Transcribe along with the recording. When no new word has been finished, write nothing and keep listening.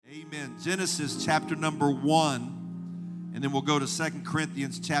Amen. Genesis chapter number 1, and then we'll go to 2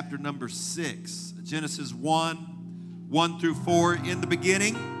 Corinthians chapter number 6. Genesis 1 through 4. In the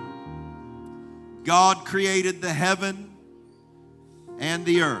beginning, God created the heaven and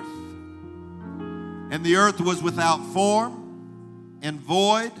the earth. And the earth was without form and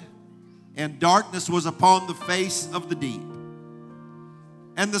void, and darkness was upon the face of the deep.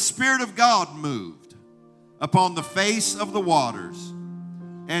 And the Spirit of God moved upon the face of the waters.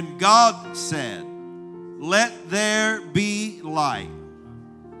 And God said, "Let there be light."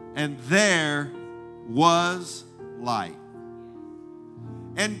 And there was light.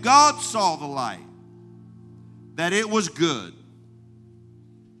 And God saw the light, that it was good.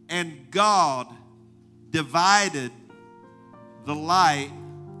 And God divided the light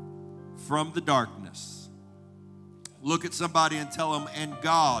from the darkness. Look at somebody and tell them, "And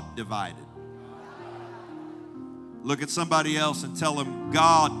God divided." Look at somebody else and tell them,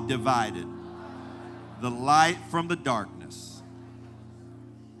 "God divided the light from the darkness."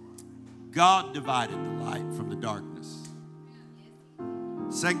 God divided the light from the darkness.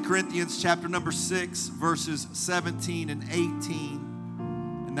 2 Corinthians chapter number 6, verses 17 and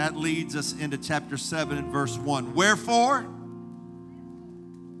 18. And that leads us into chapter 7 and verse 1. "Wherefore,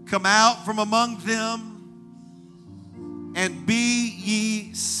 come out from among them, and be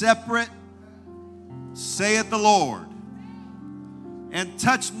ye separate, saith the Lord, and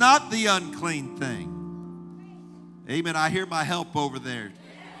touch not the unclean thing." Amen. I hear my help over there.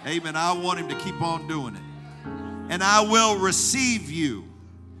 Amen. I want him to keep on doing it. "And I will receive you,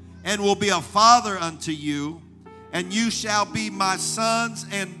 and will be a father unto you, and you shall be my sons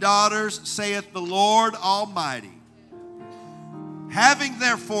and daughters, saith the Lord Almighty. Having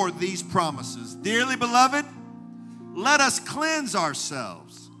therefore these promises, dearly beloved, let us cleanse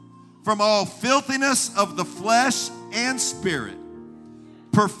ourselves from all filthiness of the flesh and spirit,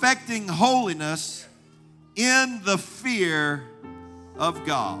 perfecting holiness in the fear of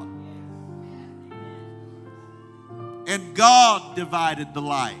God." And God divided the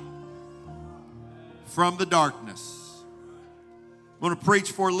light from the darkness. I'm going to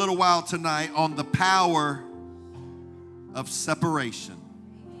preach for a little while tonight on the power of separation.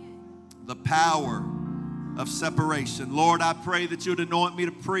 The power of separation. Lord, I pray that you would anoint me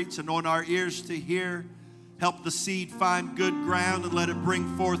to preach, anoint our ears to hear, help the seed find good ground, and let it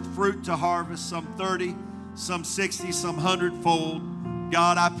bring forth fruit to harvest, some 30, some 60, some 100-fold.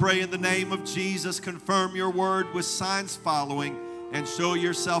 God, I pray in the name of Jesus, confirm your word with signs following and show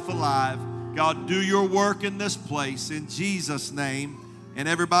yourself alive. God, do your work in this place in Jesus' name. And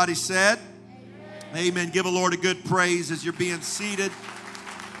everybody said, Amen. Amen. Give the Lord a good praise as you're being seated.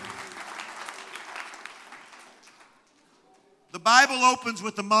 The Bible opens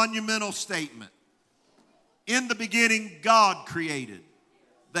with a monumental statement. In the beginning, God created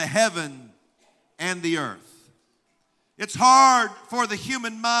the heaven and the earth. It's hard for the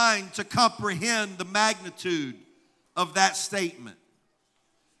human mind to comprehend the magnitude of that statement.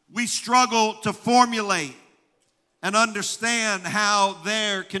 We struggle to formulate and understand how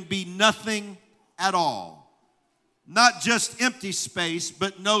there can be nothing at all. Not just empty space,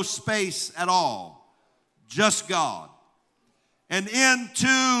 but no space at all. Just God. And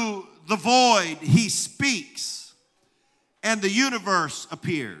into the void, he speaks, and the universe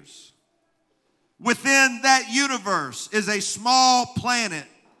appears. Within that universe is a small planet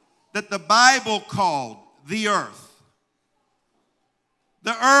that the Bible called the earth.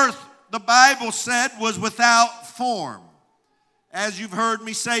 The earth, the Bible said, was without form. As you've heard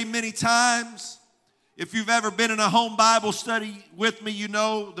me say many times, if you've ever been in a home Bible study with me, you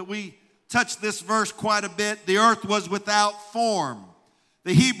know that we touch this verse quite a bit. The earth was without form.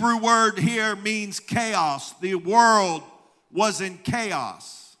 The Hebrew word here means chaos. The world was in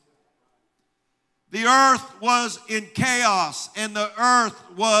chaos. The earth was in chaos, and the earth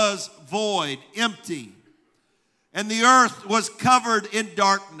was void, empty. And the earth was covered in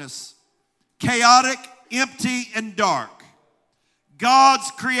darkness, chaotic, empty, and dark.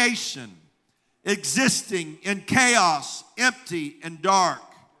 God's creation existing in chaos, empty, and dark.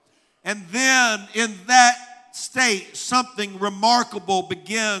 And then in that state, something remarkable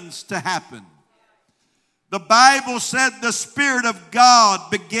begins to happen. The Bible said the Spirit of God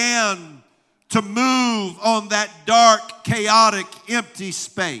began to move on that dark, chaotic, empty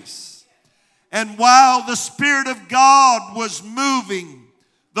space. And while the Spirit of God was moving,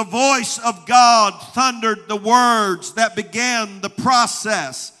 the voice of God thundered the words that began the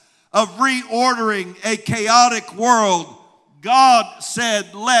process of reordering a chaotic world. God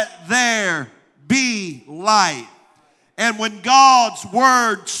said, "Let there be light." And when God's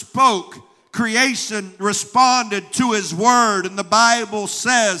word spoke, creation responded to his word. And the Bible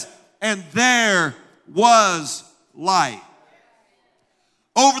says and there was light.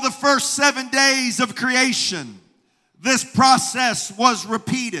 Over the first 7 days of creation, this process was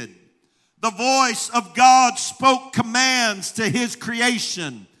repeated. The voice of God spoke commands to his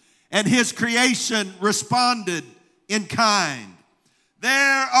creation, and his creation responded in kind. There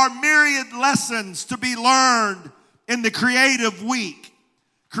are myriad lessons to be learned in the creative week.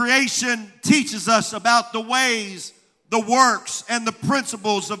 Creation teaches us about the ways, the works, and the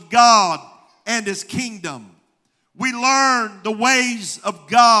principles of God and his kingdom. We learn the ways of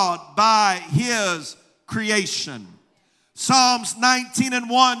God by his creation. Psalms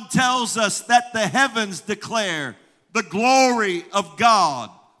 19:1 tells us that the heavens declare the glory of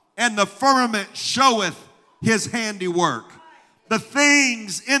God, and the firmament showeth his handiwork. The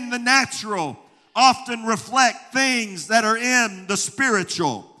things in the natural often reflect things that are in the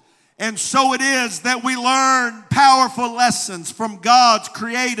spiritual. And so it is that we learn powerful lessons from God's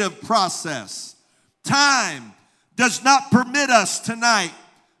creative process. Time does not permit us tonight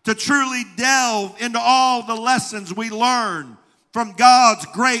to truly delve into all the lessons we learn from God's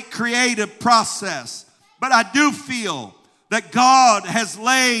great creative process. But I do feel that God has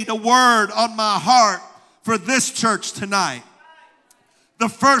laid a word on my heart for this church tonight. The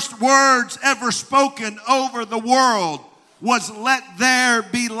first words ever spoken over the world was, "Let there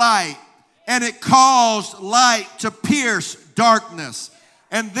be light." And it caused light to pierce darkness.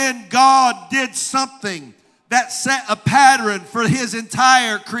 And then God did something that set a pattern for his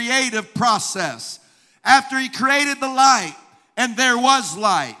entire creative process. After he created the light, and there was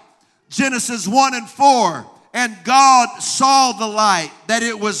light. Genesis 1:4, and God saw the light, that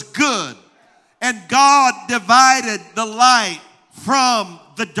it was good. And God divided the light from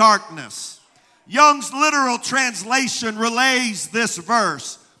the darkness. Young's literal translation relays this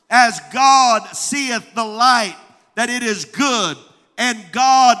verse as, God seeth the light, that it is good, and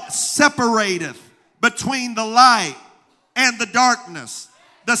God separateth between the light and the darkness.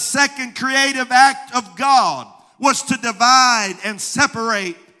 The second creative act of God was to divide and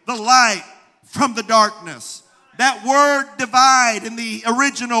separate the light from the darkness. That word divide in the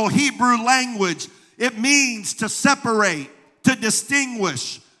original Hebrew language, it means to separate, to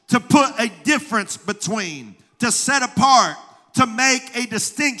distinguish, to put a difference between, to set apart, to make a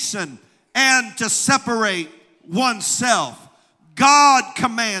distinction, and to separate oneself. God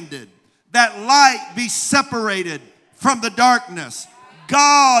commanded that light be separated from the darkness.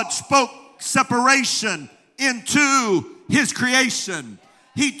 God spoke separation into his creation.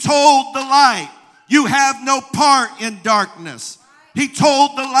 He told the light, you have no part in darkness. He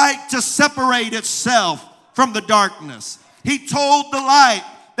told the light to separate itself from the darkness. He told the light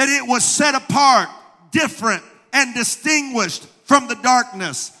that it was set apart, different, and distinguished from the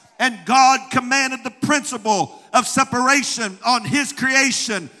darkness. And God commanded the principle of separation on his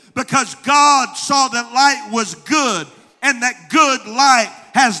creation, because God saw that light was good, and that good light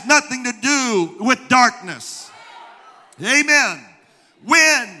has nothing to do with darkness. Amen.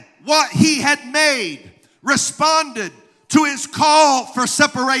 When what he had made responded to his call for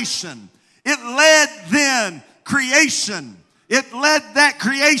separation, it led then creation. It led that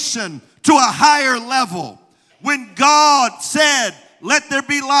creation to a higher level. When God said, let there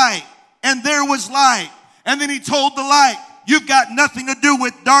be light, and there was light, and then he told the light, you've got nothing to do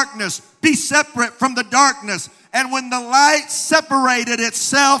with darkness. Be separate from the darkness. And when the light separated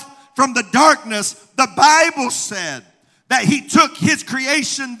itself from the darkness, the Bible said that he took his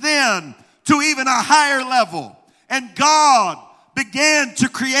creation then to even a higher level. And God began to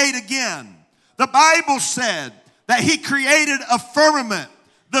create again. The Bible said that he created a firmament,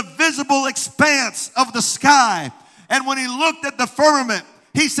 the visible expanse of the sky. And when he looked at the firmament,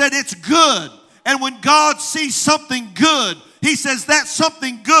 he said, it's good. And when God sees something good, he says that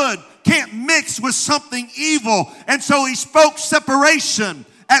something good can't mix with something evil. And so he spoke separation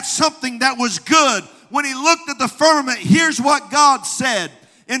at something that was good. When he looked at the firmament, here's what God said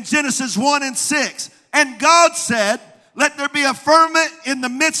in Genesis 1:6. And God said, let there be a firmament in the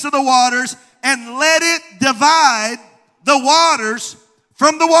midst of the waters, and let it divide the waters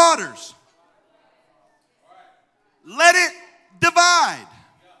from the waters. Let it divide.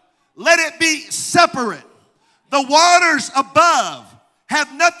 Let it be separate. The waters above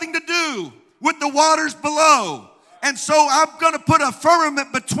have nothing to do with the waters below. And so I'm going to put a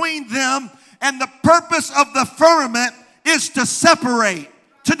firmament between them. And the purpose of the firmament is to separate,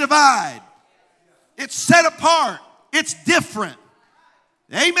 to divide. It's set apart. It's different.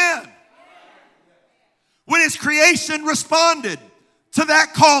 Amen. When his creation responded to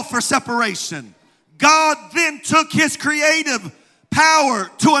that call for separation, God then took his creative power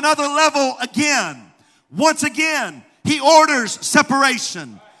to another level again. Once again, he orders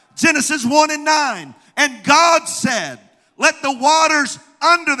separation. Genesis 1 and 9. And God said, let the waters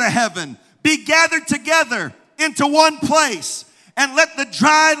under the heaven be gathered together into one place, and let the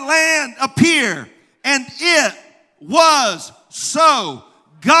dry land appear. And it was so.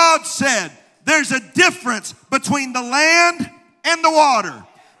 God said, there's a difference between the land and the water.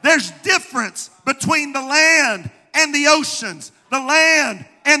 There's difference between the land and the oceans, the land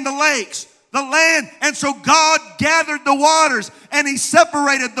and the lakes, the land. And so God gathered the waters and he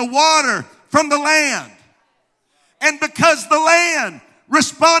separated the water from the land. And because the land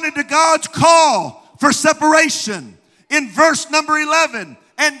responded to God's call for separation, in verse number 11,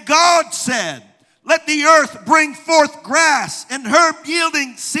 and God said, let the earth bring forth grass and herb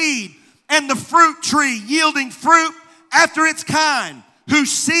yielding seed, and the fruit tree yielding fruit after its kind,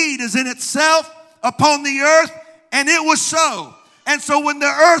 whose seed is in itself upon the earth. And it was so. And so when the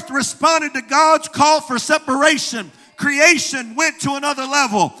earth responded to God's call for separation, creation went to another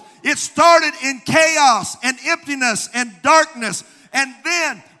level. It started in chaos and emptiness and darkness. And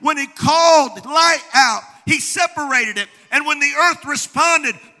then when he called light out, he separated it. And when the earth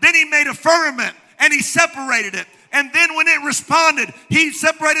responded, then he made a firmament and he separated it. And then when it responded, he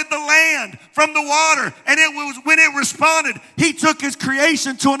separated the land from the water. And it was when it responded, he took his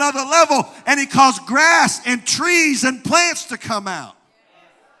creation to another level and he caused grass and trees and plants to come out.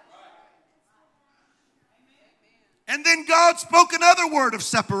 And then God spoke another word of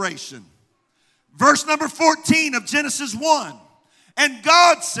separation. Verse number 14 of Genesis 1. And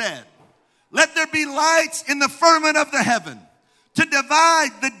God said, let there be lights in the firmament of the heaven to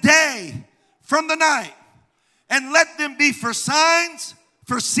divide the day from the night. And let them be for signs,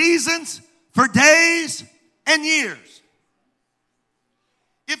 for seasons, for days and years.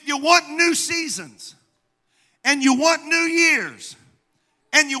 If you want new seasons, and you want new years,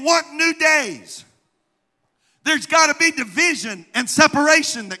 and you want new days, there's got to be division and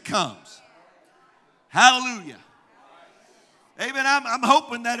separation that comes. Hallelujah. Amen. I'm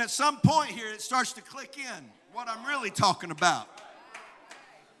hoping that at some point here it starts to click in what I'm really talking about.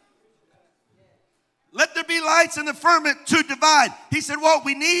 Let there be lights in the firmament to divide. He said, what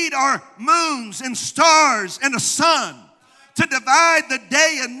we need are moons and stars and a sun to divide the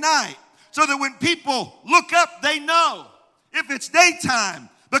day and night, so that when people look up, they know if it's daytime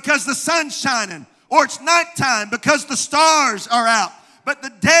because the sun's shining, or it's nighttime because the stars are out. But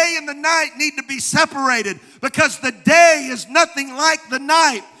the day and the night need to be separated, because the day is nothing like the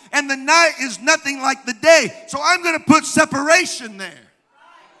night, and the night is nothing like the day. So I'm going to put separation there.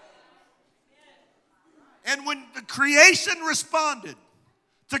 And when the creation responded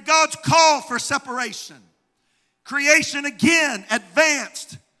to God's call for separation, creation again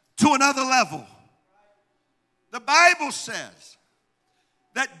advanced to another level. The Bible says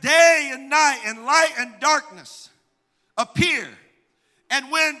that day and night and light and darkness appear.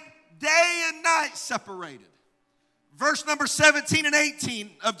 And when day and night separated, verse number 17 and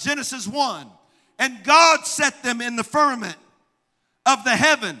 18 of Genesis 1, and God set them in the firmament of the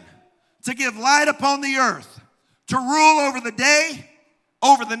heaven to give light upon the earth, to rule over the day,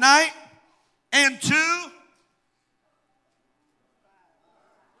 over the night, and to,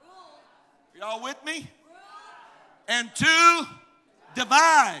 y'all with me? And to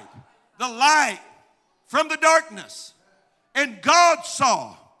divide the light from the darkness. And God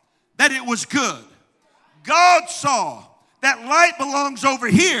saw that it was good. God saw that light belongs over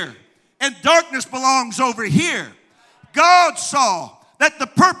here and darkness belongs over here. God saw that the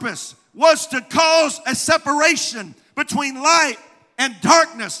purpose was to cause a separation between light and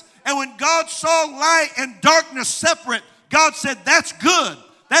darkness. And when God saw light and darkness separate, God said, that's good.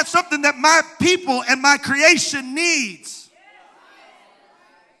 That's something that my people and my creation needs.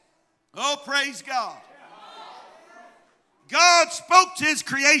 Oh, praise God. God spoke to his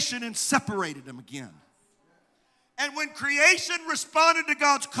creation and separated them again. And when creation responded to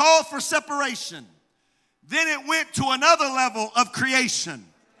God's call for separation, then it went to another level of creation.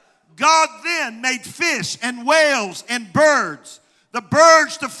 God then made fish and whales and birds, the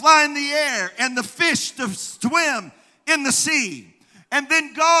birds to fly in the air and the fish to swim in the sea. And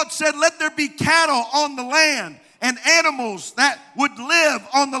then God said, let there be cattle on the land and animals that would live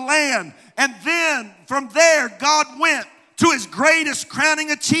on the land. And then from there, God went to his greatest crowning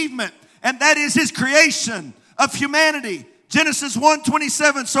achievement, and that is his creation of humanity. Genesis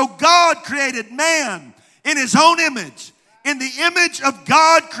 1:27, so God created man in his own image. In the image of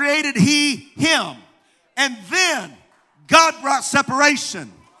God created he him. And then God brought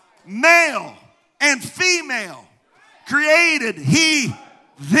separation. Male and female created he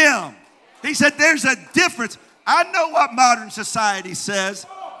them. He said there's a difference. I know what modern society says.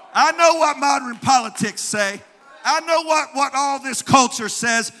 I know what modern politics say. I know what all this culture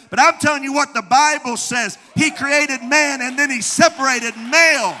says, but I'm telling you what the Bible says. He created man and then he separated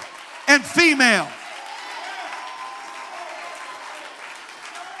male and female.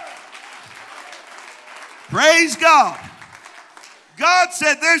 Praise God. God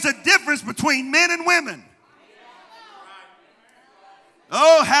said there's a difference between men and women.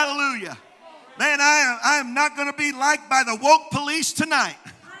 Oh, hallelujah. Man, I am not going to be liked by the woke police tonight.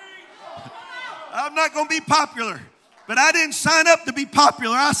 I'm not going to be popular. But I didn't sign up to be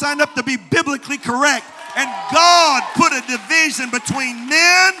popular. I signed up to be biblically correct. And God put a division between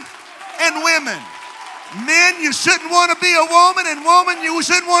men and women. Men, you shouldn't want to be a woman, and woman, you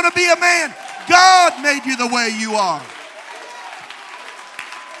shouldn't want to be a man. God made you the way you are.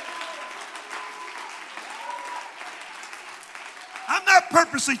 I'm not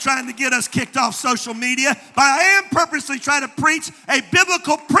purposely trying to get us kicked off social media, but I am purposely trying to preach a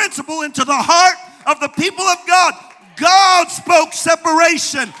biblical principle into the heart of the people of God. God spoke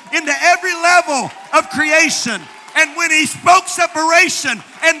separation into every level of creation. And when he spoke separation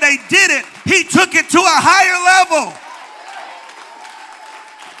and they did it, he took it to a higher level.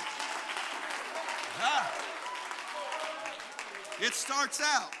 It starts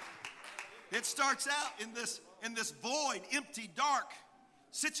out in this void, empty, dark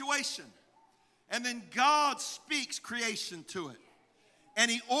situation. And then God speaks creation to it.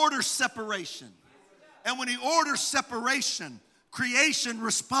 And he orders separation. And when he orders separation, creation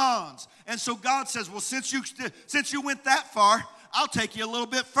responds. And so God says, well, since you went that far, I'll take you a little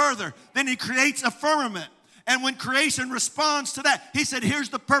bit further. Then he creates a firmament. And when creation responds to that, he said, here's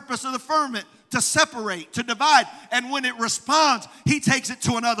the purpose of the firmament: to separate, to divide. And when it responds, he takes it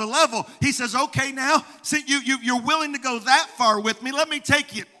to another level. He says, okay, now, see, you're willing to go that far with me. Let me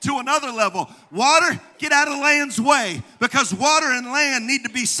take you to another level. Water, get out of land's way, because water and land need to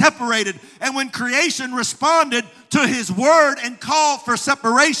be separated. And when creation responded to his word and called for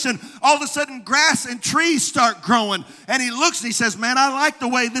separation, all of a sudden grass and trees start growing. And he looks and he says, man, I like the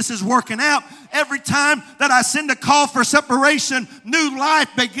way this is working out. Every time that I send a call for separation, new life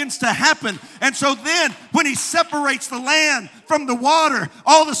begins to happen. And so then when he separates the land from the water,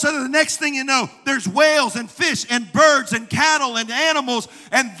 all of a sudden the next thing you know, there's whales and fish and birds and cattle and animals.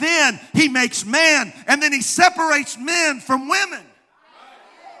 And then he makes man, and then he separates men from women.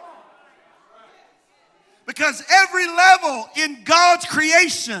 Because every level in God's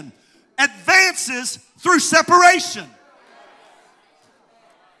creation advances through separation.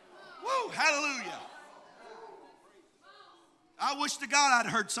 Woo, hallelujah. I wish to God I'd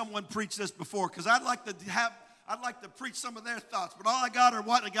heard someone preach this before, because I'd like to preach some of their thoughts, but all I got are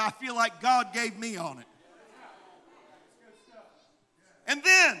what I feel like God gave me on it. And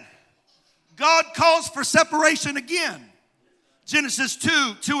then God calls for separation again. Genesis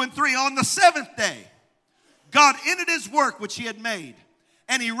 2 and 3. On the seventh day, God ended his work which he had made,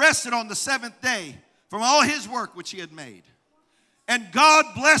 and he rested on the seventh day from all his work which he had made. And God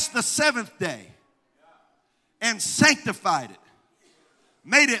blessed the seventh day and sanctified it,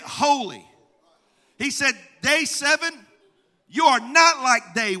 made it holy. He said, day 7, you are not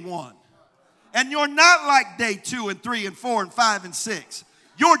like day 1. And you're not like day 2 and 3 and 4 and 5 and 6.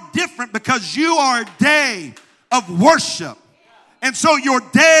 You're different because you are a day of worship. And so your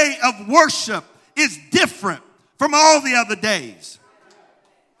day of worship is different from all the other days.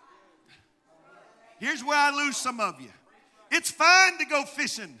 Here's where I lose some of you. It's fine to go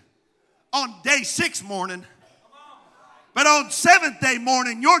fishing on day 6 morning, but on 7th day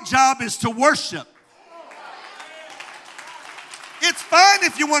morning, your job is to worship. It's fine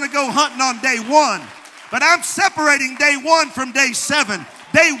if you want to go hunting on day 1, but I'm separating day 1 from day 7.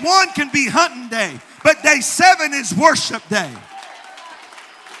 Day 1 can be hunting day, but day 7 is worship day.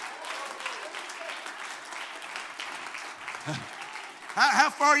 How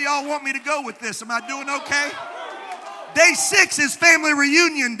far y'all want me to go with this? Am I doing okay? Day 6 is family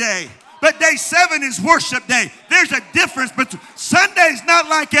reunion day, but day 7 is worship day. There's a difference, but Sunday's not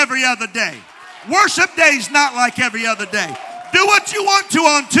like every other day. Worship day's not like every other day. Do what you want to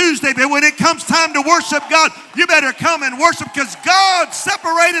on Tuesday, but when it comes time to worship God, you better come and worship, because God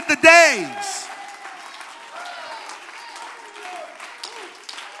separated the days.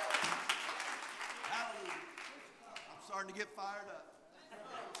 Hallelujah. I'm starting to get fired up.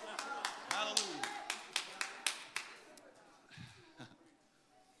 Hallelujah.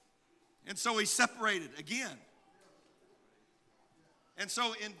 And so he separated again. And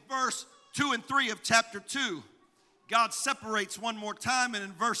so in verse 2 and 3 of chapter 2, God separates one more time. And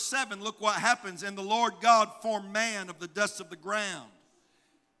in verse 7, look what happens. And the Lord God formed man of the dust of the ground,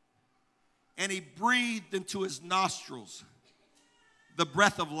 and he breathed into his nostrils the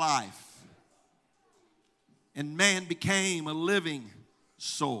breath of life. and man became a living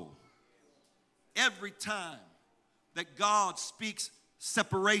soul. Every time that God speaks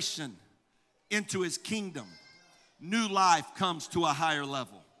separation into his kingdom, new life comes to a higher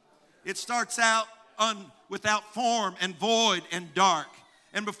level. It starts out without form and void and dark.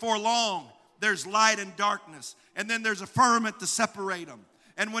 And before long, there's light and darkness. And then there's a firmament to separate them.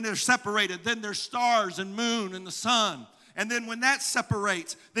 And when they're separated, then there's stars and moon and the sun. And then when that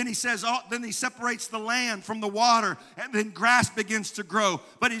separates, then he separates the land from the water, and then grass begins to grow.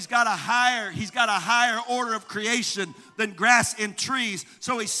 But he's got a higher order of creation than grass and trees.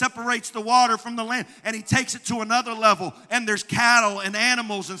 So he separates the water from the land, and he takes it to another level. And there's cattle and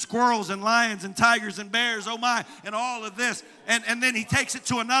animals and squirrels and lions and tigers and bears, oh my, and all of this. And then he takes it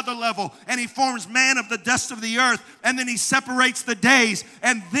to another level, and he forms man of the dust of the earth, and then he separates the days,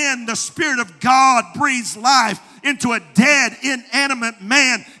 and then the Spirit of God breathes life into a dead, inanimate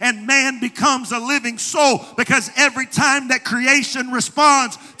man, and man becomes a living soul, because every time that creation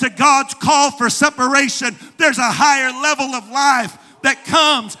responds to God's call for separation, there's a higher level of life that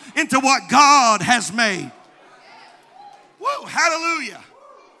comes into what God has made. Woo, hallelujah.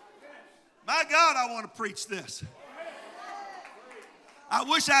 My God, I want to preach this. I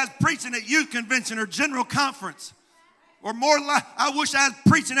wish I was preaching at youth convention or general conference. Or more like, I wish I was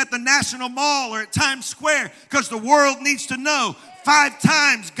preaching at the National Mall or at Times Square, because the world needs to know 5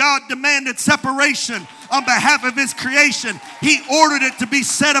 times God demanded separation on behalf of his creation. He ordered it to be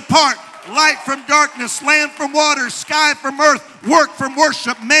set apart. Light from darkness, land from water, sky from earth, work from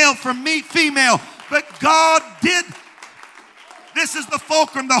worship, male from female. But God did. This is the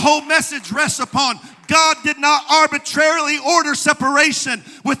fulcrum the whole message rests upon. God did not arbitrarily order separation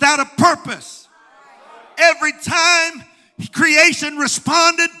without a purpose. Every time creation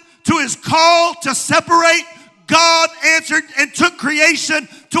responded to his call to separate, God answered and took creation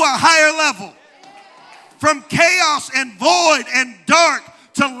to a higher level. From chaos and void and dark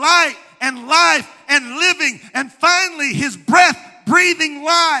to light and life and living, and finally his breath breathing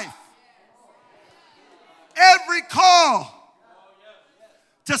life. Every call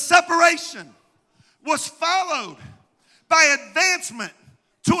to separation was followed by advancement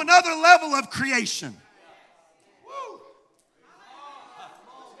to another level of creation. Woo.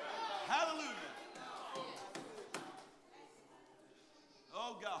 Hallelujah.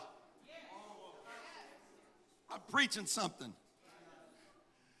 Oh God. I'm preaching something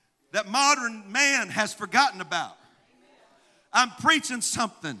that modern man has forgotten about. I'm preaching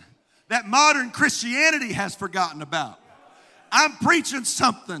something that modern Christianity has forgotten about. I'm preaching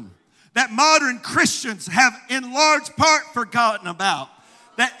something that modern Christians have in large part forgotten about.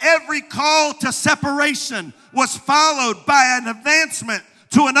 That every call to separation was followed by an advancement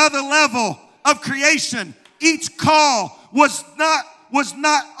to another level of creation. Each call was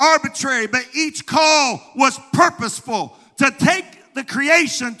not arbitrary, but each call was purposeful to take the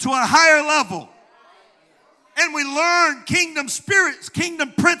creation to a higher level. And we learn kingdom spirits,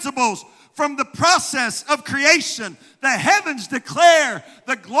 kingdom principles from the process of creation. The heavens declare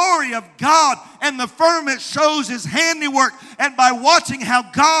the glory of God, and the firmament shows his handiwork. And by watching how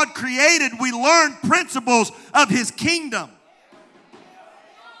God created, we learn principles of his kingdom.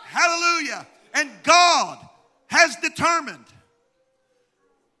 Hallelujah. And God has determined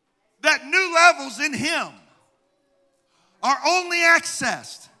that new levels in him are only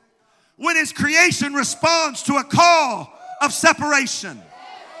accessed when his creation responds to a call of separation.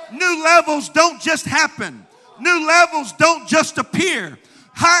 New levels don't just happen. New levels don't just appear.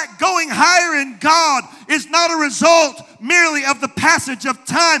 Going higher in God is not a result merely of the passage of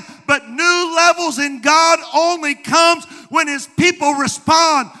time, but new levels in God only comes when his people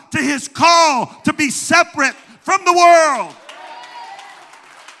respond to his call to be separate from the world.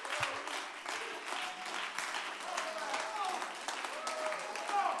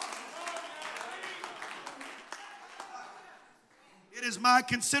 It is my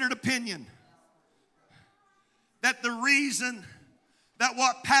considered opinion that the reason that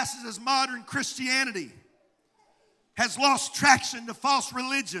what passes as modern Christianity has lost traction to false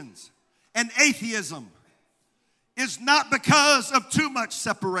religions and atheism is not because of too much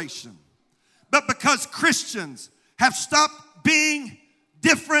separation, but because Christians have stopped being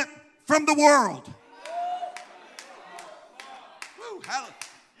different from the world. Woo, you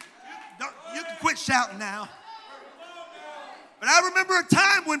can quit shouting now. But I remember a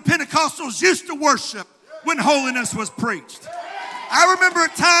time when Pentecostals used to worship when holiness was preached. I remember a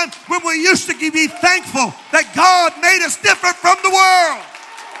time when we used to be thankful that God made us different from the world.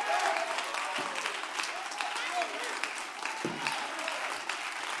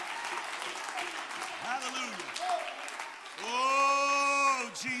 Hallelujah. Oh,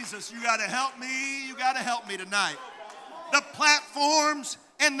 Jesus, you got to help me. You got to help me tonight. The platforms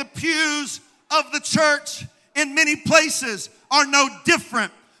and the pews of the church in many places are no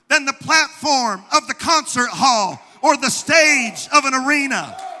different than the platform of the concert hall or the stage of an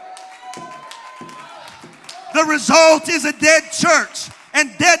arena. The result is a dead church and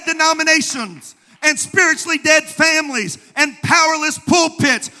dead denominations and spiritually dead families and powerless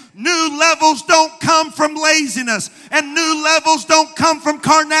pulpits. New levels don't come from laziness, and new levels don't come from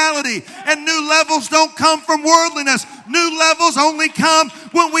carnality, and new levels don't come from worldliness. New levels only come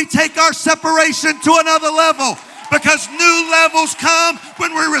when we take our separation to another level, because new levels come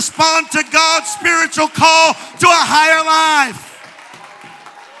when we respond to God's spiritual call to a higher life.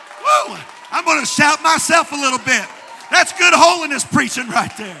 Woo! I'm going to shout myself a little bit. That's good holiness preaching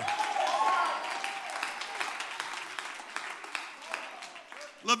right there.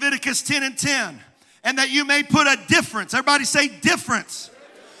 Leviticus 10:10. And that you may put a difference. Everybody say difference.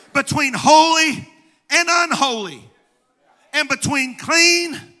 Between holy and unholy. And between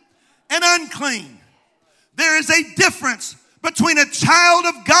clean and unclean. There is a difference between a child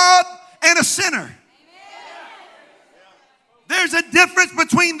of God and a sinner. There's a difference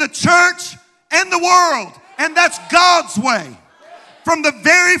between the church and the world. And that's God's way. From the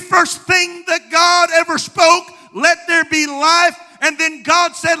very first thing that God ever spoke, let there be life. And then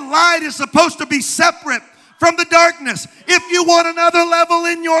God said light is supposed to be separate from the darkness. If you want another level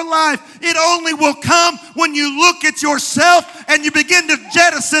in your life, it only will come when you look at yourself and you begin to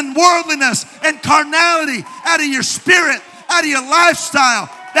jettison worldliness and carnality out of your spirit, out of your lifestyle.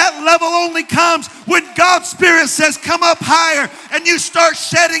 That level only comes when God's Spirit says, come up higher, and you start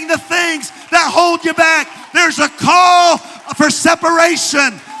shedding the things that hold you back. There's a call for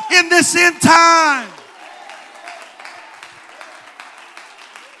separation in this end time.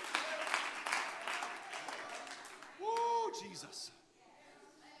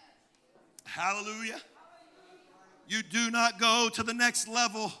 Hallelujah. You do not go to the next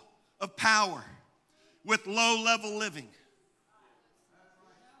level of power with low-level living.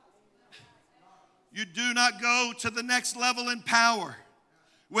 You do not go to the next level in power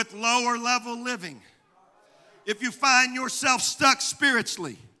with lower-level living. If you find yourself stuck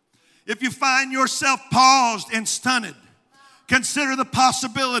spiritually, if you find yourself paused and stunned, consider the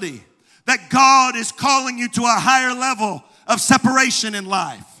possibility that God is calling you to a higher level of separation in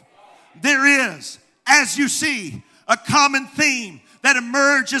life. There is, as you see, a common theme that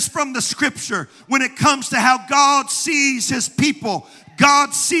emerges from the scripture when it comes to how God sees his people.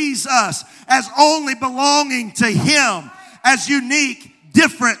 God sees us as only belonging to him, as unique,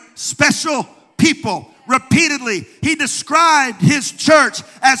 different, special people. Repeatedly, he described his church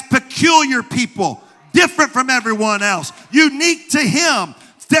as peculiar people, different from everyone else, unique to him,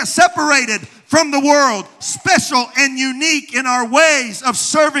 separated from the world, special and unique in our ways of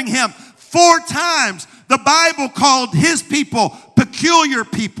serving him. 4 times the Bible called his people peculiar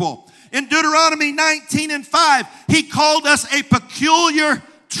people. In Deuteronomy 19:5, he called us a peculiar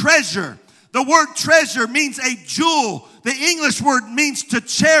treasure. The word treasure means a jewel. The English word means to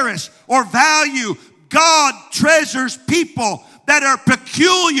cherish or value. God treasures people that are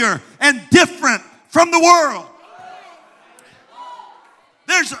peculiar and different from the world.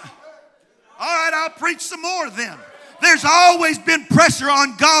 All right, I'll preach some more then. There's always been pressure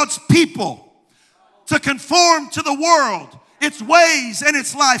on God's people to conform to the world, its ways and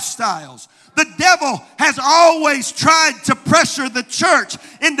its lifestyles. The devil has always tried to pressure the church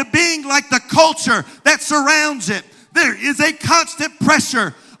into being like the culture that surrounds it. There is a constant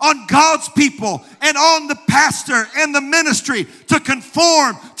pressure on God's people and on the pastor and the ministry to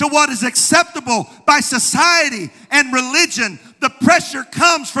conform to what is acceptable by society and religion. The pressure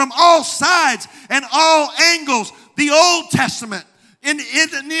comes from all sides and all angles. The Old Testament, in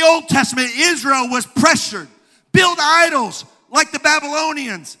the Old Testament, Israel was pressured. Build idols like the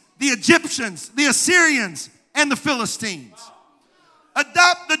Babylonians, the Egyptians, the Assyrians, and the Philistines.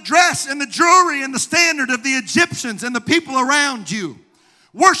 Adopt the dress and the jewelry and the standard of the Egyptians and the people around you.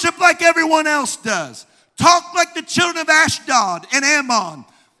 Worship like everyone else does. Talk like the children of Ashdod and Ammon.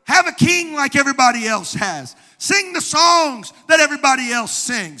 Have a king like everybody else has. Sing the songs that everybody else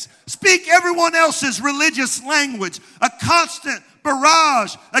sings. Speak everyone else's religious language. A constant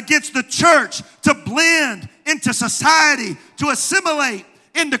barrage against the church to blend into society, to assimilate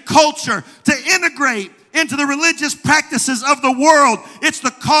into culture, to integrate into the religious practices of the world. It's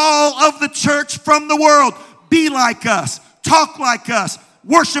the call of the church from the world. Be like us. Talk like us.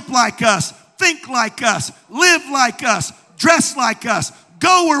 Worship like us. Think like us. Live like us. Dress like us.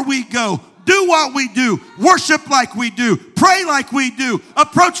 Go where we go. Do do what we do, worship like we do, pray like we do,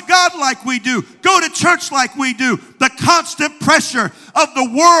 approach God like we do, go to church like we do. The constant pressure of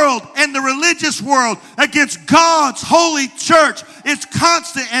the world and the religious world against God's holy church is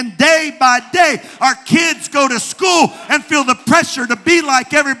constant, and day by day our kids go to school and feel the pressure to be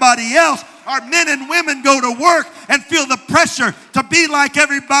like everybody else. Our men and women go to work and feel the pressure to be like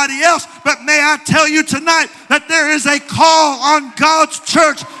everybody else. But may I tell you tonight that there is a call on God's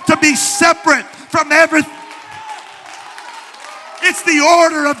church to be separate from everything. It's the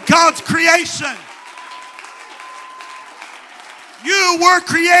order of God's creation. You were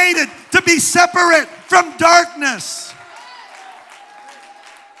created to be separate from darkness.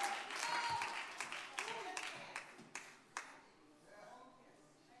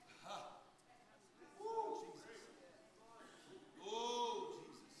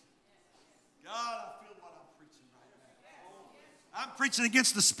 I'm preaching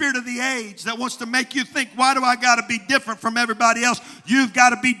against the spirit of the age that wants to make you think, why do I got to be different from everybody else? You've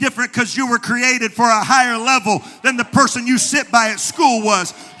got to be different because you were created for a higher level than the person you sit by at school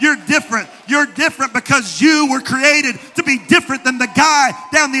was. You're different. You're different because you were created to be different than the guy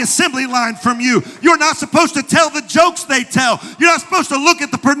down the assembly line from you. You're not supposed to tell the jokes they tell. You're not supposed to look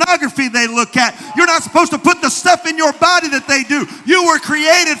at the pornography they look at. You're not supposed to put the stuff in your body that they do. You were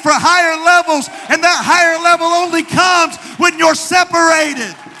created for higher levels, and that higher level only comes when you're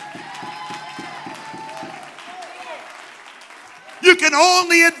separated. You can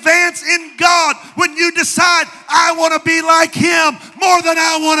only advance in God when you decide, I want to be like Him more than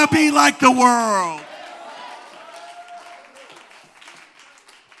I want to be like the world.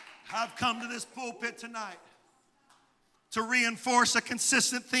 I've come to this pulpit tonight to reinforce a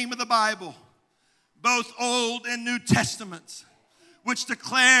consistent theme of the Bible, both Old and New Testaments, which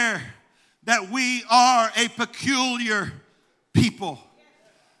declare that we are a peculiar people.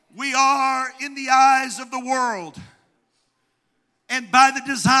 We are in the eyes of the world and by the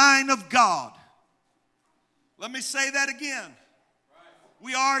design of God. Let me say that again.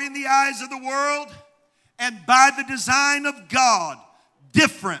 We are in the eyes of the world and by the design of God,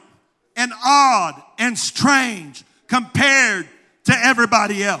 different and odd and strange compared to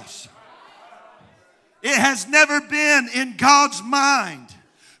everybody else. It has never been in God's mind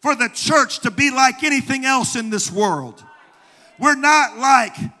for the church to be like anything else in this world. We're not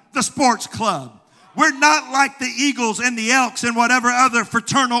like the sports club. We're not like the Eagles and the Elks and whatever other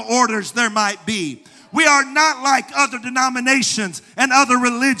fraternal orders there might be. We are not like other denominations and other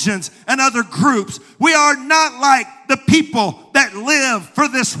religions and other groups. We are not like the people that live for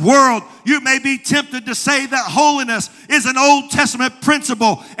this world. You may be tempted to say that holiness is an Old Testament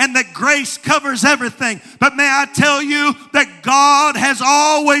principle and that grace covers everything. But may I tell you that God has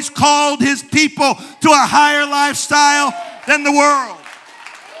always called His people to a higher lifestyle than the world.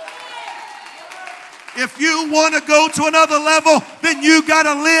 If you want to go to another level, then you got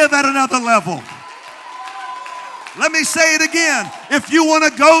to live at another level. Let me say it again. If you want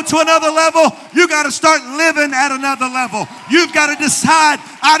to go to another level, you got to start living at another level. You've got to decide,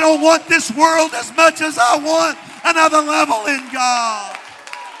 I don't want this world as much as I want another level in God.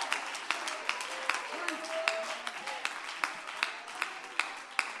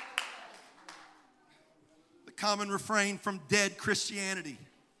 The common refrain from dead Christianity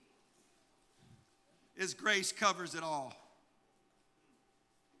is grace covers it all.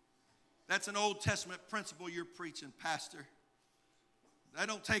 That's an Old Testament principle you're preaching, Pastor. I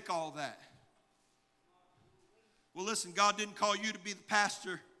don't take all that. Well, listen, God didn't call you to be the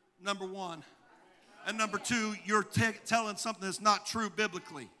pastor, number one. And number two, you're telling something that's not true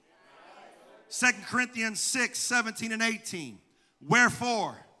biblically. 2 Corinthians 6, 17 and 18.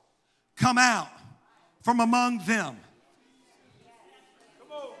 Wherefore, come out from among them.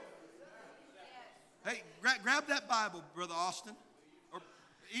 Hey, grab that Bible, Brother Austin, or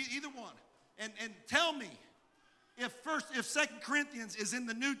either one, and tell me if 2 Corinthians is in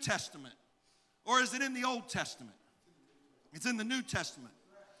the New Testament or is it in the Old Testament? It's in the New Testament.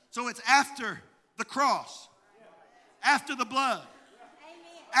 So it's after the cross, after the blood,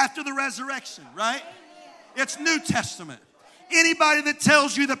 after the resurrection, right? It's New Testament. Anybody that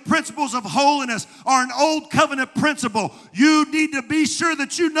tells you the principles of holiness are an old covenant principle, you need to be sure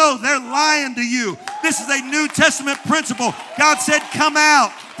that you know they're lying to you. This is a New Testament principle. God said, come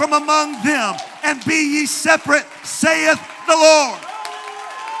out from among them and be ye separate, saith the Lord.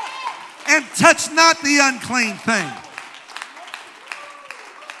 And touch not the unclean thing.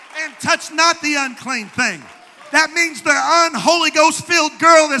 And touch not the unclean thing. That means the unholy Ghost filled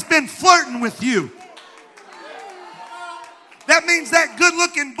girl that's been flirting with you. That That means that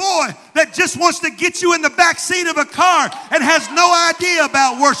good-looking boy that just wants to get you in the back seat of a car and has no idea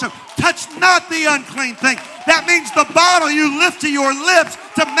about worship. Touch not the unclean thing. That means the bottle you lift to your lips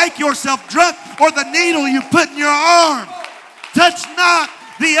to make yourself drunk, or the needle you put in your arm. Touch not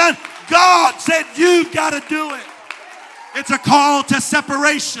the God said you've got to do it. It's a call to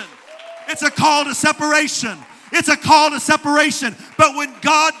separation. It's a call to separation. It's a call to separation. But when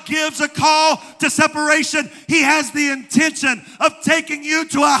God gives a call to separation, He has the intention of taking you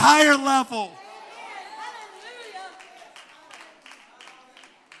to a higher level.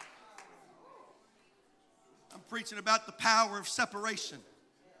 I'm preaching about the power of separation.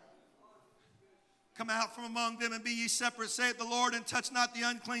 Come out from among them and be ye separate, saith the Lord, and touch not the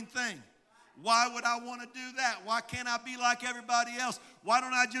unclean thing. Why would I want to do that? Why can't I be like everybody else? Why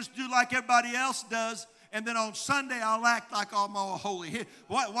don't I just do like everybody else does, and then on Sunday I'll act like I'm all holy?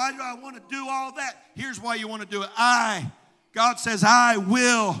 Why do I want to do all that? Here's why you want to do it. God says, I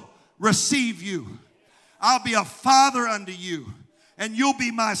will receive you. I'll be a father unto you, and you'll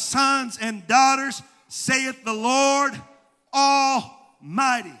be my sons and daughters, saith the Lord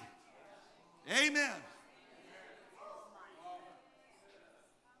Almighty. Amen.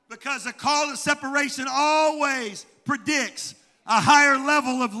 Because a call to separation always predicts a higher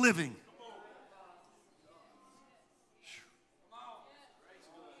level of living.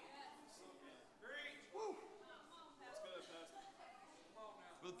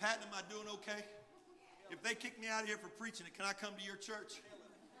 Brother Patton, am I doing okay? If they kick me out of here for preaching it, can I come to your church?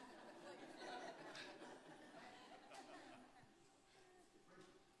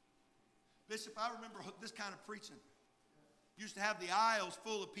 Bishop, I remember this kind of preaching. Used to have the aisles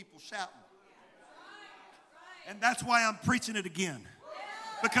full of people shouting. And that's why I'm preaching it again.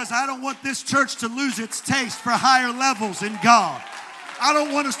 Because I don't want this church to lose its taste for higher levels in God. I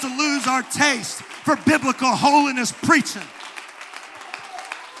don't want us to lose our taste for biblical holiness preaching.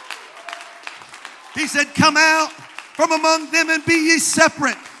 He said, come out from among them and be ye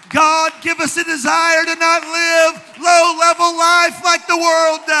separate. God, give us a desire to not live low-level life like the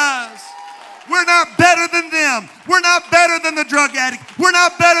world does. We're not better than them. We're not better than the drug addict. We're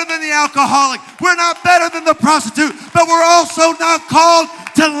not better than the alcoholic. We're not better than the prostitute. But we're also not called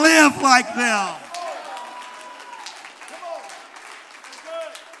to live like them.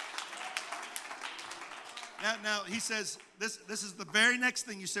 Now he says, this is the very next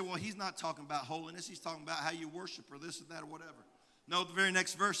thing. You say, well, he's not talking about holiness. He's talking about how you worship or this or that or whatever. No, the very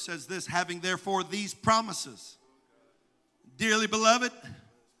next verse says this, having therefore these promises, dearly beloved,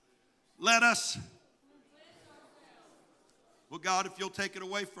 let us. Well, God, if you'll take it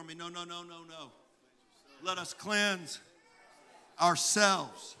away from me. No. Let us cleanse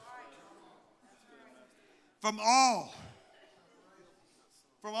ourselves from all.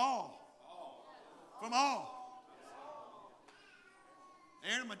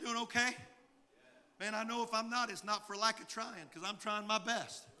 Aaron, am I doing okay? Man, I know if I'm not, it's not for lack of trying, because I'm trying my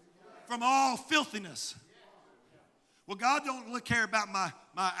best. From all filthiness. Well, God don't care about my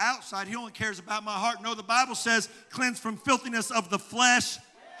outside. He only cares about my heart. No, the Bible says cleanse from filthiness of the flesh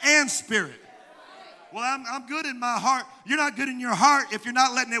and spirit. Well, I'm good in my heart. You're not good in your heart if you're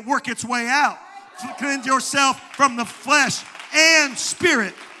not letting it work its way out. Cleanse yourself from the flesh and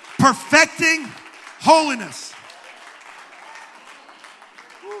spirit, perfecting holiness.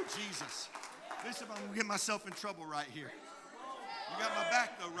 Ooh, Jesus. Bishop, I'm going to get myself in trouble right here. You got my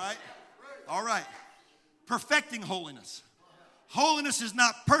back though, right? All right. Perfecting holiness. Holiness is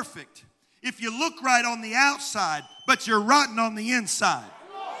not perfect if you look right on the outside, but you're rotten on the inside.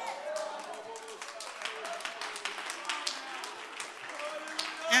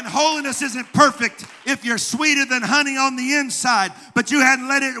 And holiness isn't perfect if you're sweeter than honey on the inside, but you hadn't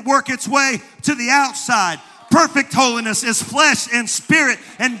let it work its way to the outside. Perfect holiness is flesh and spirit.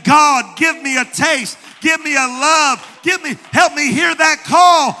 And God, give me a taste. Give me a love. Help me hear that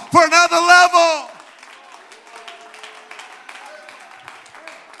call for another level.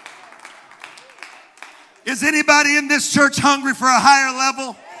 Is anybody in this church hungry for a higher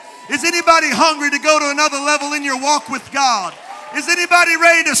level? Is anybody hungry to go to another level in your walk with God? Is anybody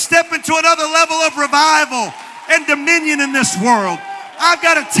ready to step into another level of revival and dominion in this world? I've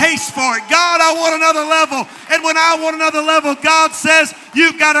got a taste for it. God, I want another level. And when I want another level, God says,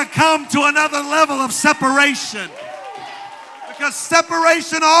 you've got to come to another level of separation. Because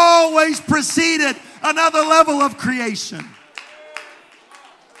separation always preceded another level of creation.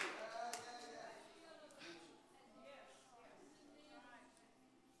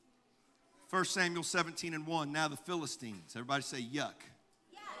 1 Samuel 17:1. Now the Philistines. Everybody say yuck.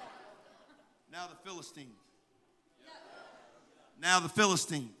 Now the Philistines. Now the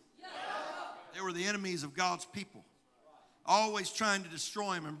Philistines. They were the enemies of God's people. always trying to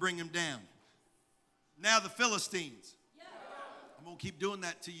destroy him and bring him down. Now the Philistines. I'm going to keep doing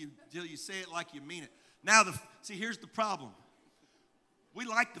that to you till you say it like you mean it. Now, see, here's the problem. We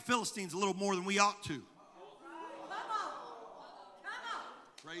like the Philistines a little more than we ought to.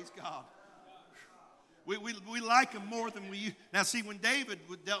 Praise God. We like them more than we. Now, see, when David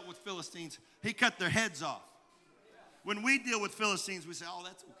dealt with Philistines, he cut their heads off. When we deal with Philistines, we say, oh,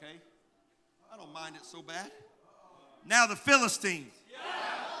 that's okay. I don't mind it so bad. Now the Philistines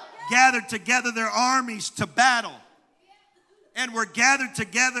gathered together their armies to battle and were gathered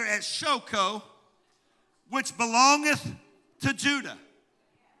together at Shoco, which belongeth to Judah.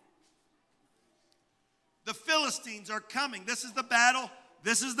 The Philistines are coming. This is the battle.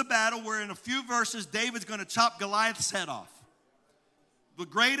 This is the battle where in a few verses, David's going to chop Goliath's head off. The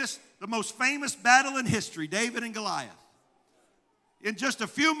greatest, the most famous battle in history, David and Goliath. In just a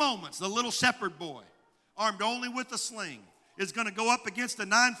few moments, the little shepherd boy, armed only with a sling, is going to go up against a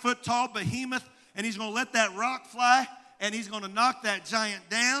 9-foot-tall behemoth, and he's going to let that rock fly, and he's going to knock that giant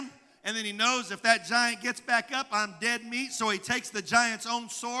down. And then he knows if that giant gets back up, I'm dead meat. So he takes the giant's own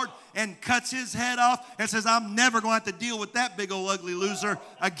sword and cuts his head off and says, I'm never going to have to deal with that big old ugly loser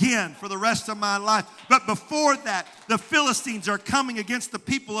again for the rest of my life. But before that, the Philistines are coming against the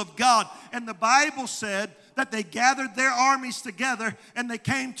people of God. And the Bible said that they gathered their armies together and they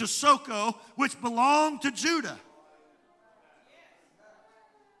came to Shoco, which belonged to Judah.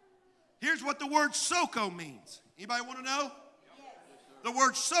 Here's what the word Shoco means. Anybody want to know? The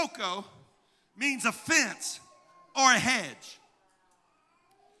word Shoco means a fence or a hedge.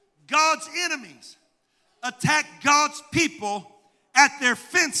 God's enemies attack God's people at their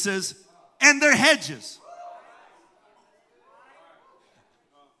fences and their hedges.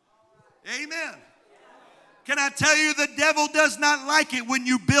 Amen. Can I tell you, the devil does not like it when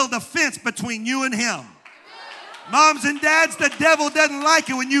you build a fence between you and him. Moms and dads, the devil doesn't like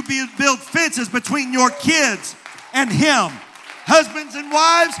it when you build fences between your kids and him. Husbands and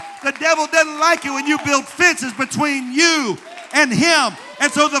wives, the devil doesn't like it when you build fences between you and him.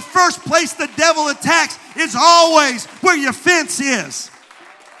 And so the first place the devil attacks is always where your fence is.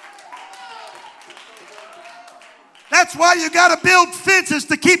 That's why you got to build fences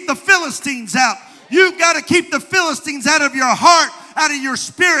to keep the Philistines out. You've got to keep the Philistines out of your heart, out of your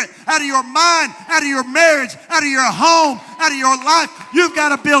spirit, out of your mind, out of your marriage, out of your home, out of your life. You've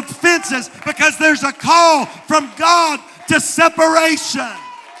got to build fences because there's a call from God to separation.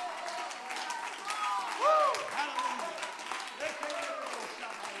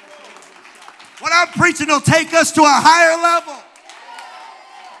 What I'm preaching will take us to a higher level.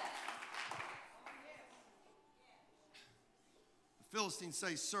 The Philistines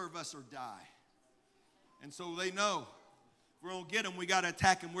say, serve us or die. And so they know if we're going to get them, we got to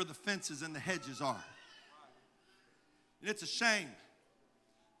attack them where the fences and the hedges are. And it's a shame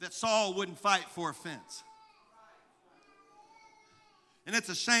that Saul wouldn't fight for a fence. And it's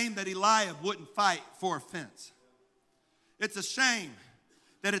a shame that Eliab wouldn't fight for a fence. It's a shame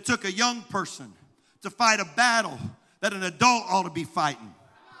that it took a young person to fight a battle that an adult ought to be fighting.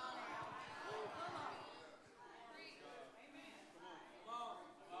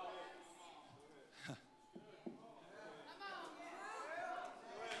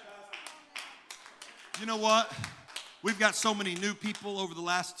 You know what? We've got so many new people over the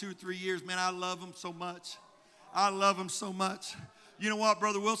last 2 or 3 years. Man, I love them so much. I love them so much. You know what,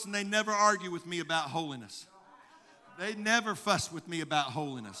 Brother Wilson? They never argue with me about holiness. They never fuss with me about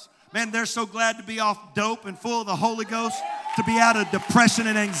holiness. Man, they're so glad to be off dope and full of the Holy Ghost, to be out of depression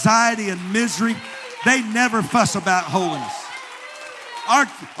and anxiety and misery. They never fuss about holiness.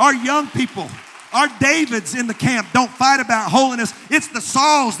 Our young people, our Davids in the camp don't fight about holiness. It's the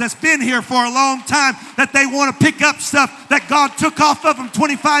Sauls that's been here for a long time that they want to pick up stuff that God took off of them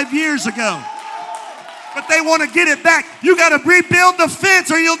 25 years ago. But they want to get it back. You got to rebuild the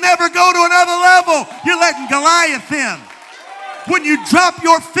fence or you'll never go to another level. You're letting Goliath in. When you drop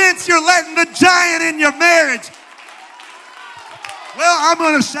your fence, you're letting the giant in your marriage. Well, I'm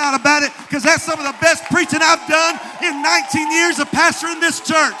going to shout about it because that's some of the best preaching I've done in 19 years of pastoring this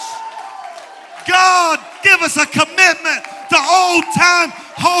church. God, give us a commitment to old-time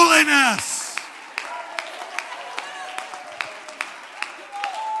holiness.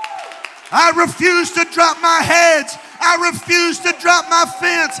 I refuse to drop my hedge. I refuse to drop my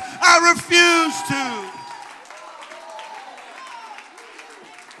fence. I refuse to.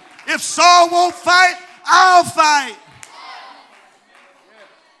 If Saul won't fight, I'll fight.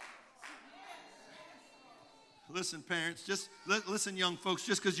 Listen, parents, listen, young folks,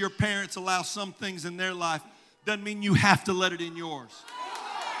 just because your parents allow some things in their life doesn't mean you have to let it in yours.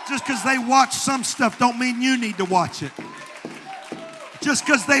 Just because they watch some stuff don't mean you need to watch it. Just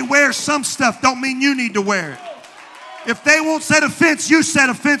because they wear some stuff don't mean you need to wear it. If they won't set a fence, you set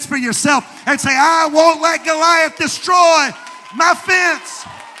a fence for yourself and say, I won't let Goliath destroy my fence.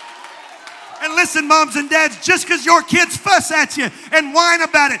 And listen, moms and dads, just because your kids fuss at you and whine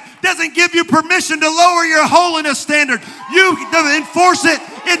about it doesn't give you permission to lower your holiness standard. You enforce it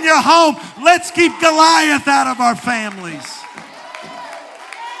in your home. Let's keep Goliath out of our families.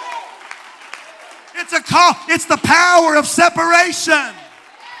 It's a call. It's the power of separation.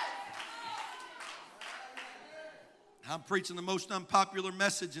 I'm preaching the most unpopular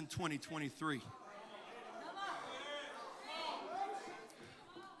message in 2023.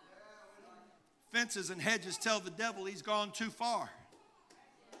 Fences and hedges tell the devil he's gone too far.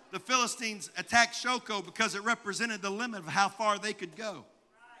 The Philistines attacked Shoko because it represented the limit of how far they could go.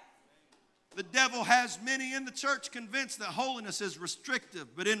 The devil has many in the church convinced that holiness is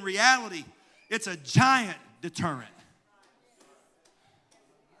restrictive, but in reality, it's a giant deterrent.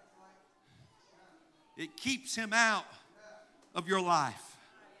 It keeps him out of your life.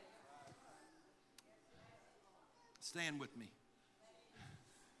 Stand with me.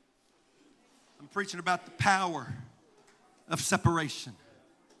 I'm preaching about the power of separation.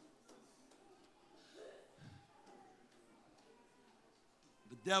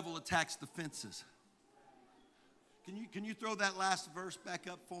 The devil attacks the fences. Can you throw that last verse back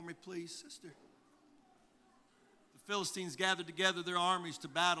up for me, please, sister? The Philistines gathered together their armies to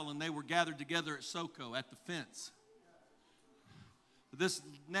battle, and they were gathered together at Soko, at the fence. This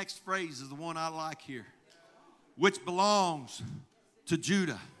next phrase is the one I like here, which belongs to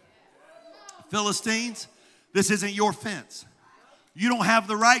Judah. Philistines, this isn't your fence. You don't have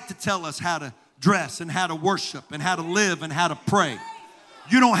the right to tell us how to dress and how to worship and how to live and how to pray.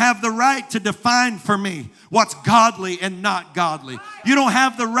 You don't have the right to define for me what's godly and not godly. You don't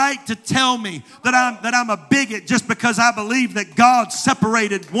have the right to tell me that I'm a bigot just because I believe that God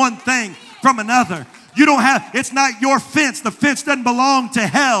separated one thing from another. You don't have, it's not your fence. The fence doesn't belong to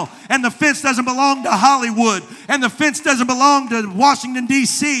hell, and the fence doesn't belong to Hollywood, and the fence doesn't belong to Washington,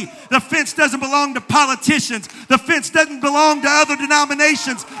 D.C. The fence doesn't belong to politicians. The fence doesn't belong to other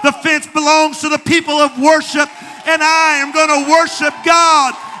denominations. The fence belongs to the people of worship, and I am going to worship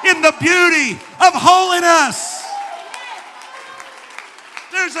God in the beauty of holiness.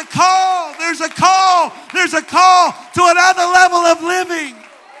 There's a call, there's a call, there's a call to another level of living.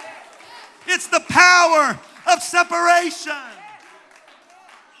 It's the power of separation.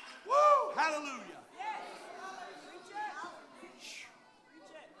 Woo! Hallelujah.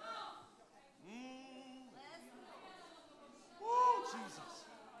 Woo, Jesus.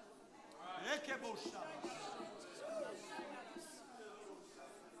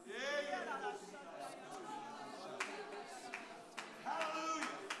 Hallelujah.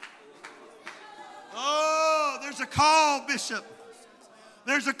 Oh, there's a call, Bishop.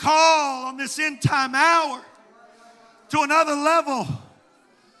 There's a call on this end time hour to another level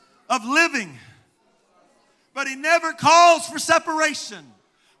of living. But he never calls for separation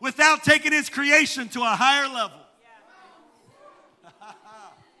without taking his creation to a higher level.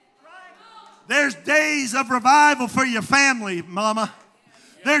 There's days of revival for your family, mama.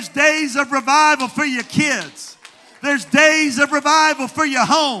 There's days of revival for your kids. There's days of revival for your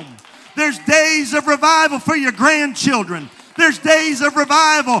home. There's days of revival for your grandchildren. There's days of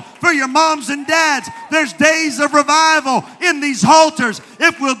revival for your moms and dads. There's days of revival in these altars.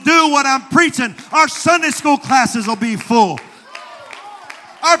 If we'll do what I'm preaching, our Sunday school classes will be full.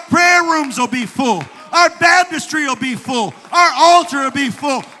 Our prayer rooms will be full. Our baptistry will be full. Our altar will be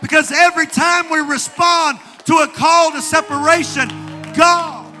full. Because every time we respond to a call to separation,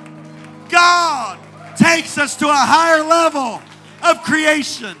 God takes us to a higher level of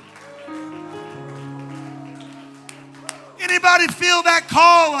creation. Anybody feel that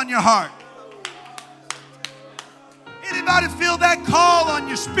call on your heart? Anybody feel that call on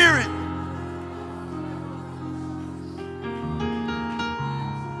your spirit?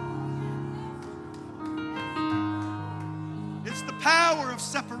 It's the power of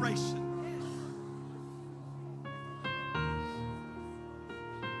separation.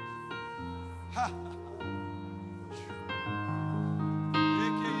 Ha.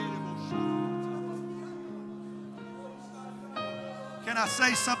 Can I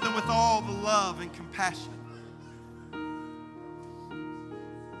say something with all the love and compassion?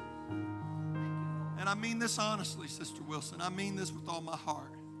 And I mean this honestly, Sister Wilson. I mean this with all my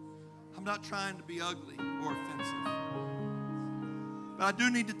heart. I'm not trying to be ugly or offensive. But I do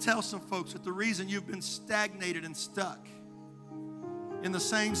need to tell some folks that the reason you've been stagnated and stuck in the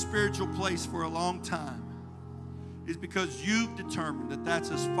same spiritual place for a long time is because you've determined that that's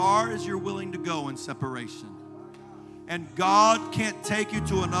as far as you're willing to go in separation. And God can't take you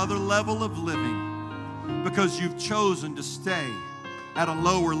to another level of living because you've chosen to stay at a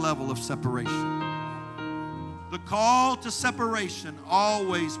lower level of separation. The call to separation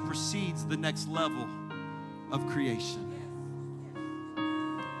always precedes the next level of creation.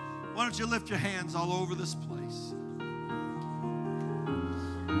 Why don't you lift your hands all over this place?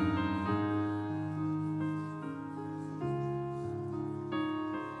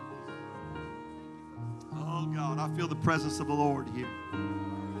 Oh God, I feel the presence of the Lord here.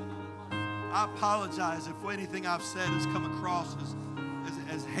 I apologize if anything I've said has come across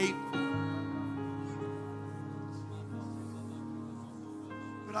as hateful.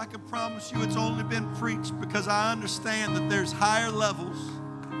 But I can promise you it's only been preached because I understand that there's higher levels.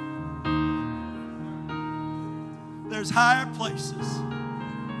 There's higher places.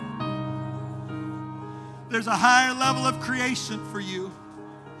 There's a higher level of creation for you.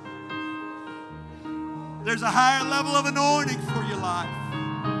 There's a higher level of anointing for your life.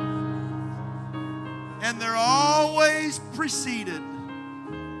 And they're always preceded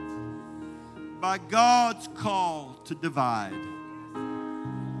by God's call to divide.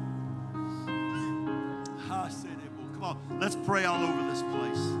 Come on, let's pray all over this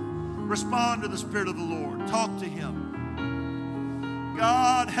place. Respond to the Spirit of the Lord. Talk to Him.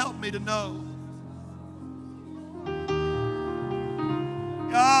 God, help me to know.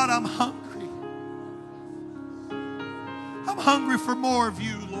 God, I'm hungry. I'm hungry for more of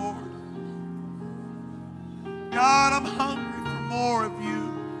you, Lord. God, I'm hungry for more of you.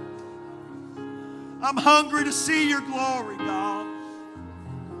 I'm hungry to see your glory, God.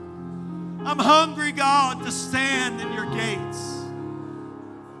 I'm hungry, God, to stand in your gates.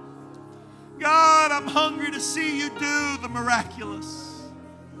 God, I'm hungry to see you do the miraculous.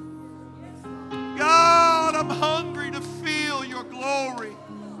 God, I'm hungry to feel your glory.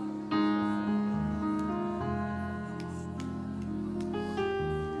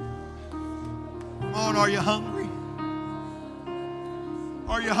 Come on, are you hungry?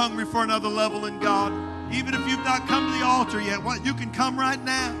 Are you hungry for another level in God? Even if you've not come to the altar yet, you can come right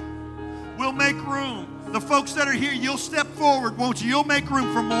now. We'll make room. The folks that are here, you'll step forward, won't you? You'll make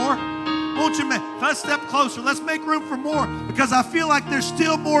room for more. Won't you? Let's step closer. Let's make room for more, because I feel like there's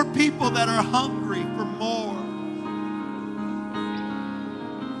still more people that are hungry for more.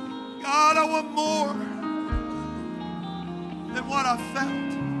 God, I want more than what I felt.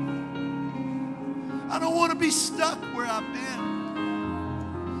 I don't want to be stuck where I've been.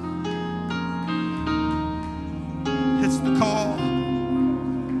 It's the call.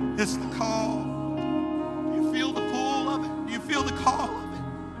 It's the call. Do you feel the pull of it? Do you feel the call of it?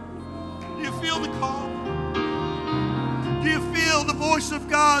 Do you feel the call? Do you feel the voice of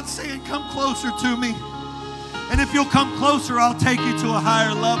God saying, come closer to me? And if you'll come closer, I'll take you to a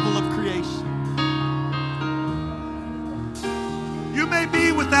higher level of creation. You may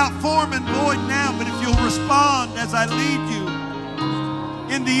be without form and void now, but if you'll respond as I lead you,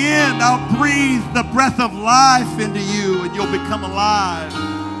 in the end, I'll breathe the breath of life into you and you'll become alive.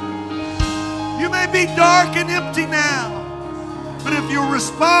 You may be dark and empty now, but if you'll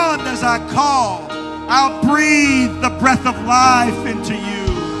respond as I call, I'll breathe the breath of life into you.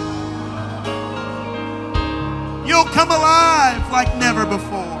 You'll come alive like never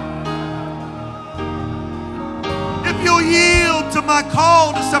before. If you'll yield to my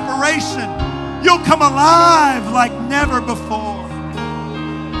call to separation, you'll come alive like never before.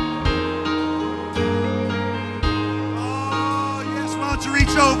 To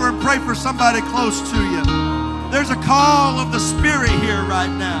reach over and pray for somebody close to you. There's a call of the Spirit here right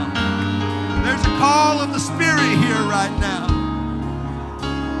now. There's a call of the Spirit here right now.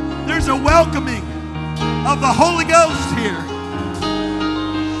 There's a welcoming of the Holy Ghost here.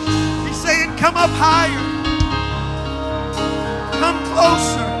 He's saying, come up higher. Come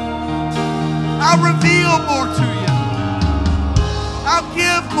closer. I'll reveal more to you. I'll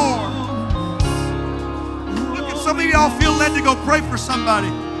give more. Some of y'all feel led to go pray for somebody.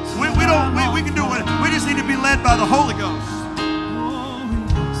 We can do it. We just need to be led by the Holy Ghost.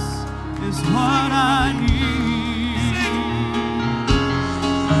 Holiness is what I need. Sing.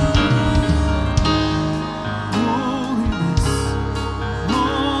 Holiness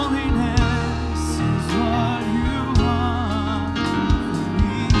is what you want from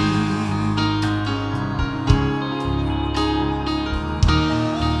me.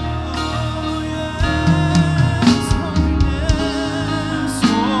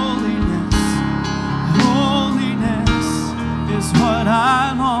 What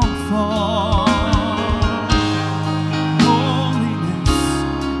I long for. Holiness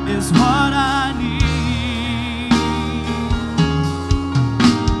is what I need.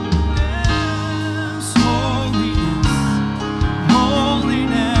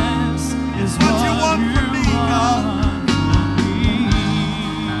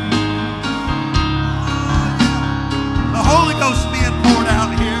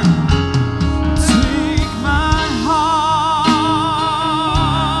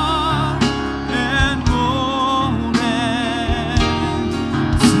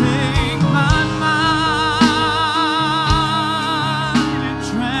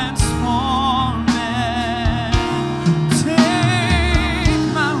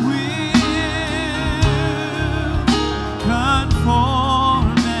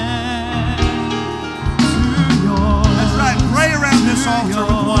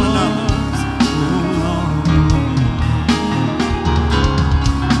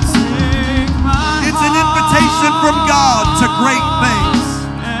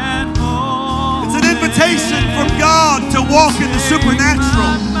 walk in the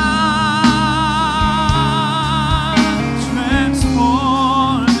supernatural.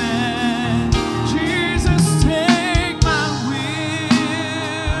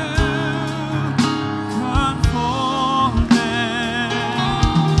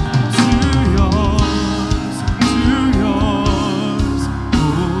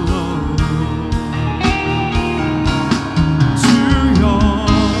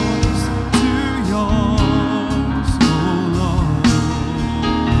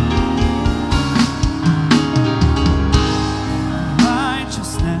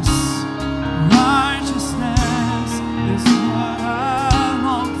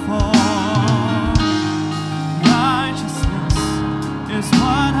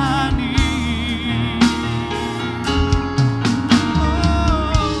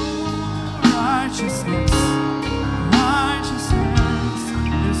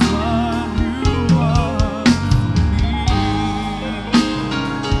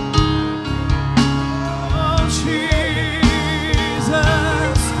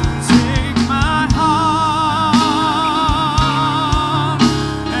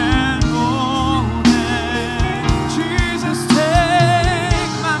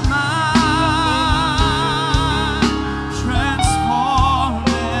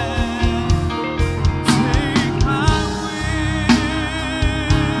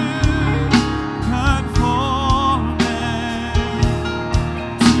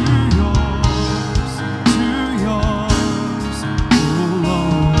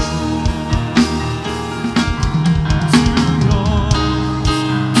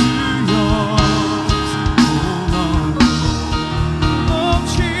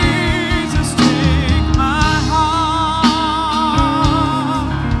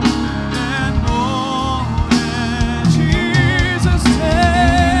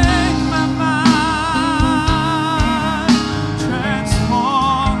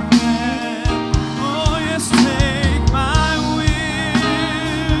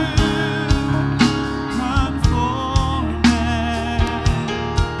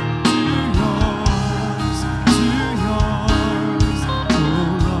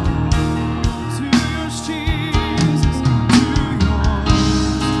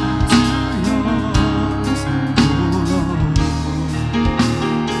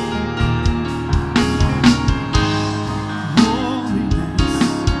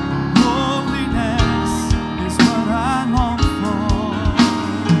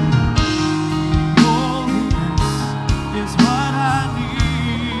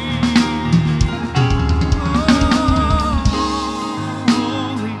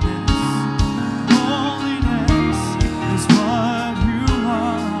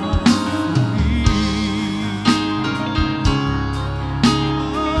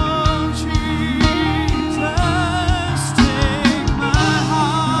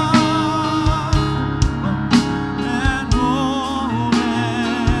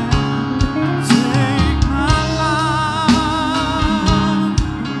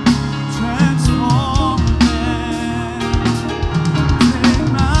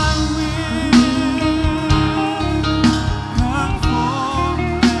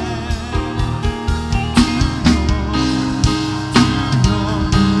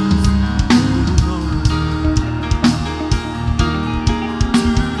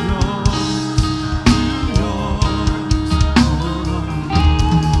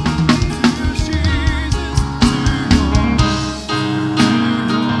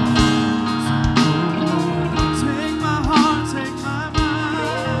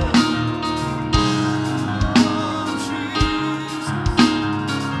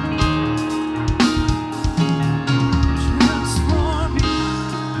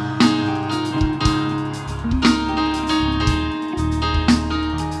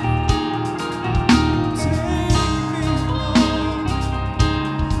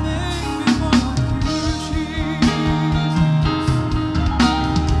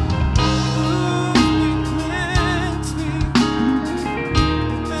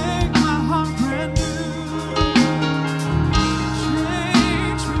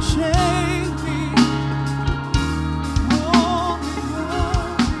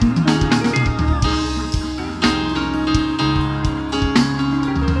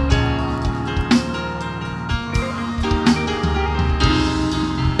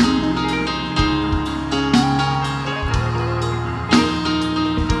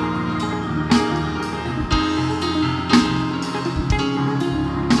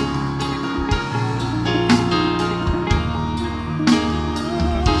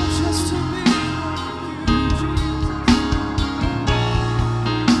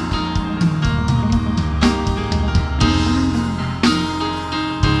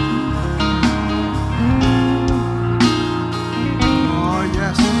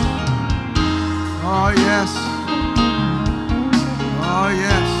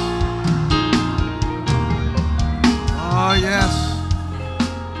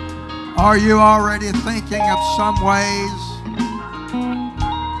 Are you already thinking of some ways,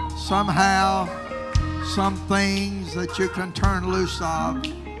 somehow, some things that you can turn loose of?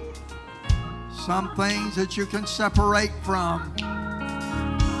 Some things that you can separate from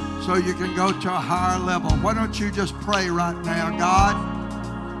so you can go to a higher level. Why don't you just pray right now?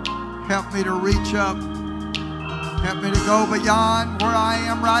 God, help me to reach up. Help me to go beyond where I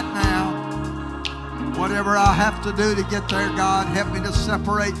am right now. Whatever I have to do to get there, God, help me to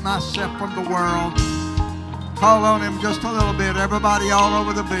separate myself from the world. Call on Him just a little bit. Everybody all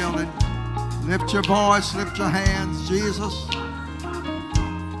over the building. Lift your voice, lift your hands. Jesus,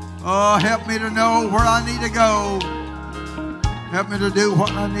 oh, help me to know where I need to go. Help me to do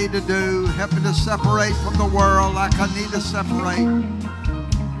what I need to do. Help me to separate from the world like I need to separate.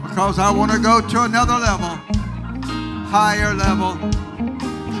 Because I want to go to another level, higher level,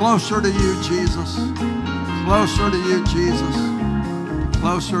 closer to you, Jesus. Closer to you, Jesus.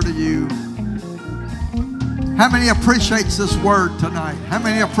 Closer to you. How many appreciates this word tonight? How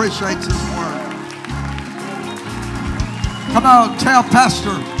many appreciates this word? Come on, tell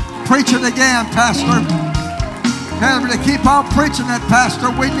Pastor. Preach it again, Pastor. Tell him to keep on preaching it, Pastor.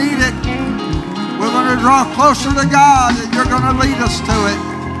 We need it. We're going to draw closer to God, and you're going to lead us to it.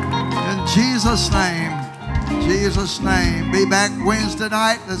 In Jesus' name. Jesus' name. Be back Wednesday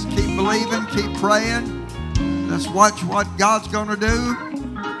night. Let's keep believing, keep praying. Let's watch what God's going to do.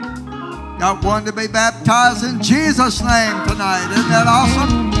 Got one to be baptized in Jesus' name tonight. Isn't that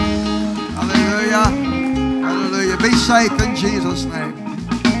awesome? Hallelujah. Hallelujah. Be safe in Jesus' name.